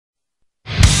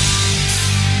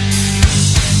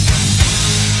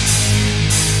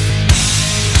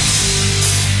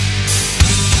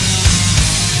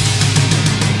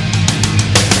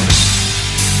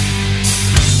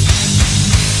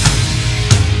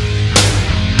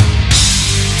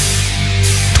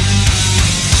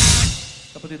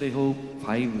I hope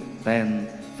 5, 10,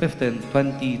 15,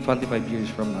 20, 25 years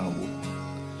from now,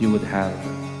 you would have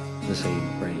the same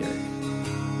prayer.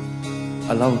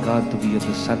 Allow God to be at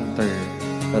the center,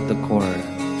 at the core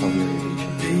of your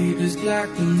relationship.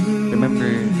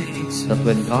 Remember that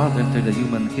when God entered the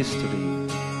human history,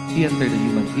 He entered the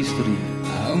human history.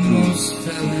 I almost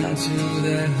fell into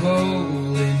that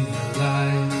hole in your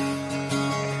life.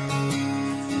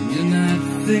 And you're not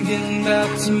thinking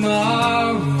about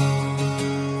tomorrow,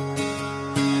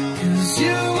 'cause you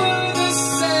were the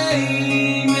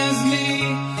same as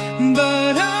me,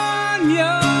 but on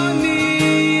your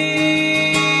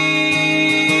knees.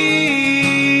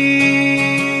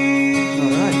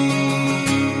 All right.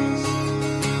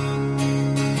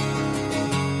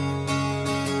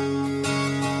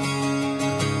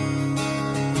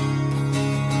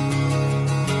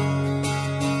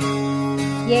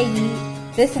 Yeyi,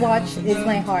 this watch is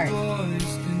my heart.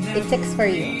 It ticks for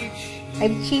you.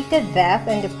 I've cheated death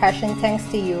and depression thanks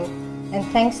to you, and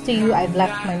thanks to you I've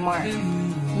left my mark.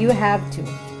 You have to.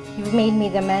 You've made me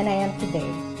the man I am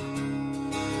today.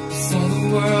 Saw the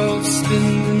world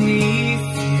spin beneath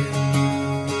you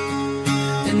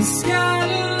and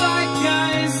scatter like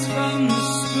ice from the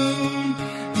spoon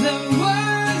that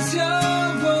was your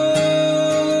world.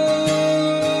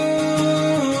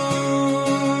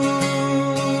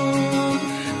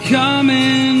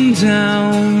 Coming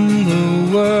down, the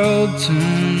world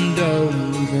turned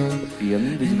over.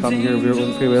 Ian, did you come here of your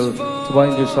own free will to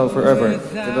bind yourself forever in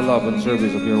the love and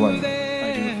service of your wife? I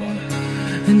do,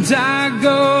 Father. And I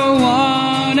go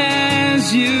on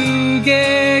as you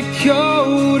get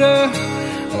colder,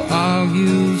 or are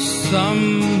you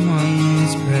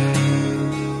someone's prayer?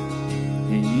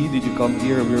 Yeyi, did you come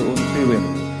here of your own free will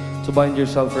to bind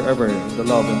yourself forever in the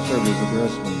love and service of your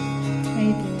husband?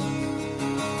 I do.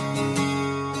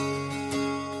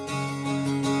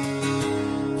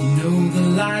 You know the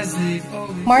lies they've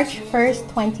always March 1st,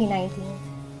 2019.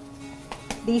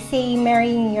 They say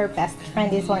marrying your best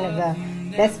friend is one of the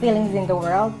best feelings in the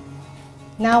world.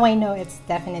 Now I know it's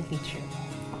definitely true.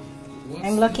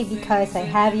 I'm lucky because I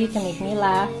have you to make me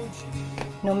laugh,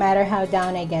 no matter how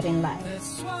down I get in life.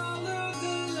 swallowed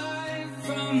the light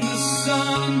from the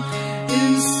sun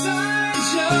inside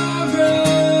your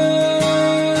room.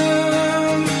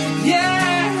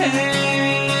 Yeah,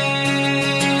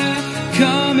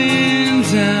 coming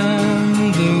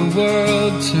down, the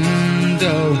world turned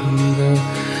over,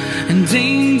 and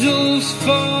angels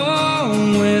fall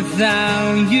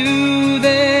without you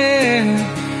there.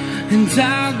 And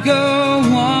I'll go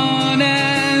on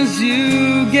as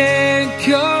you get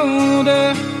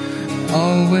colder,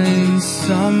 always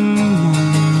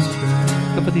someone's friend.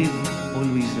 Kapatid,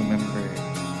 always remember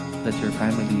that your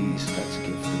family is God's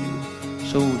gift to you.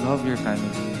 So love your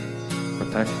family,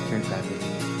 protect your family,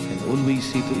 and always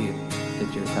see to it that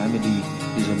your family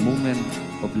is a moment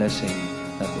of blessing,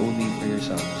 not only for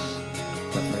yourselves,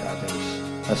 but for others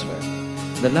as well.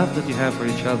 The love that you have for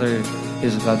each other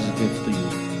is God's gift to you.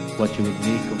 What you would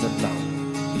make of that love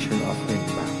is your offering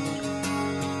back.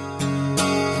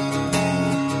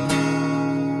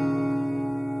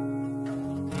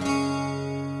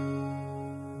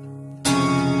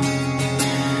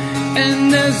 And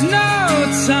there's no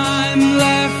time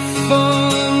left for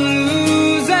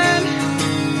losing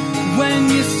when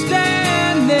you're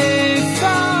standing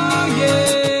far,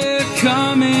 yeah.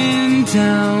 Coming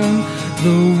down,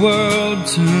 the world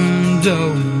turned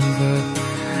over,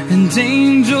 and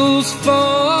angels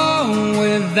fall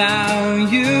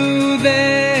without you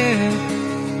there.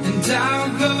 And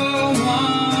I'll go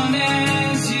on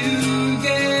as you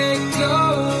get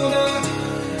colder,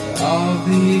 all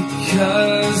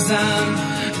because I'm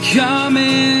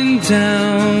coming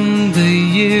down. The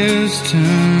years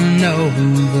turn over,